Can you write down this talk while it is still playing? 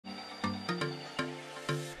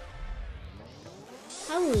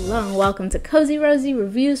Hello and welcome to Cozy Rosy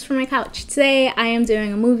Reviews from my couch. Today I am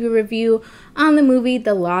doing a movie review on the movie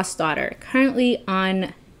The Lost Daughter, currently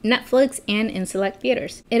on Netflix and in select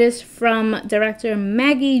theaters. It is from director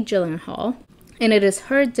Maggie Gyllenhaal and it is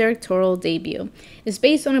her directorial debut. It's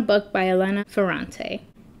based on a book by Elena Ferrante.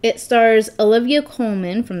 It stars Olivia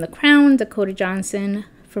Colman from The Crown, Dakota Johnson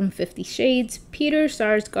from 50 Shades, Peter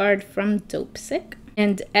Sarsgaard from Dopesick,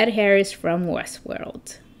 and Ed Harris from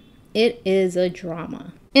Westworld. It is a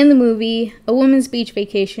drama. In the movie, a woman's beach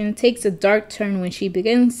vacation takes a dark turn when she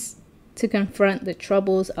begins to confront the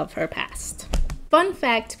troubles of her past. Fun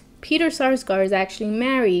fact, Peter Sarsgaard is actually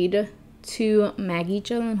married to Maggie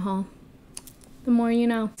Gyllenhaal. The more you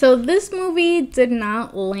know. So this movie did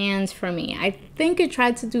not land for me. I think it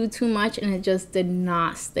tried to do too much and it just did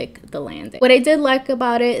not stick the landing. What I did like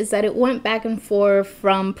about it is that it went back and forth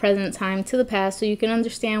from present time to the past, so you can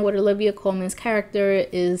understand what Olivia Colman's character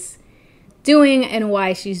is doing and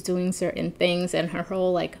why she's doing certain things and her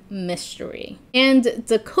whole mystery. And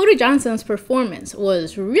Dakota Johnson's performance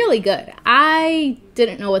was really good. I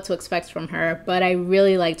didn't know what to expect from her, but I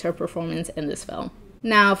really liked her performance in this film.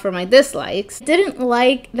 Now for my dislikes, didn't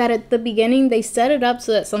like that at the beginning they set it up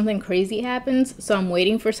so that something crazy happens, so I'm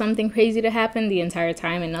waiting for something crazy to happen the entire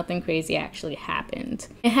time and nothing crazy actually happened.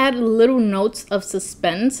 It had little notes of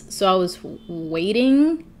suspense, so I was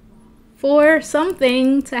waiting for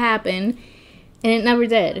something to happen and it never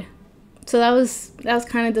did. So that was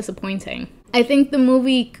kind of disappointing. I think the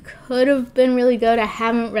movie could have been really good. I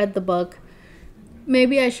haven't read the book.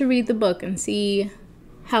 Maybe I should read the book and see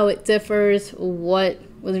how it differs, what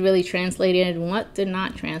was really translated and what did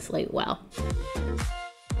not translate well.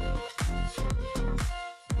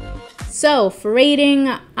 So for rating,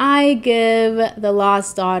 I give The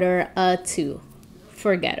Lost Daughter a 2.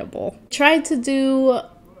 Forgettable. Tried to do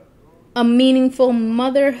a meaningful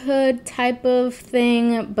motherhood type of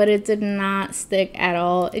thing, but it did not stick at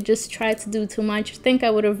all. It just tried to do too much. I think I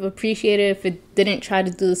would have appreciated if it didn't try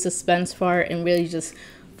to do the suspense part and really just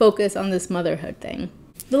focus on this motherhood thing.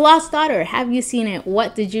 The Lost Daughter, have you seen it?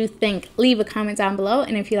 What did you think? Leave a comment down below,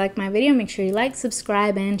 and if you like my video, make sure you like,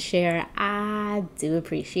 subscribe, and share. I do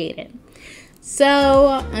appreciate it.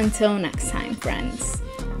 So until next time, friends.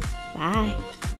 Bye.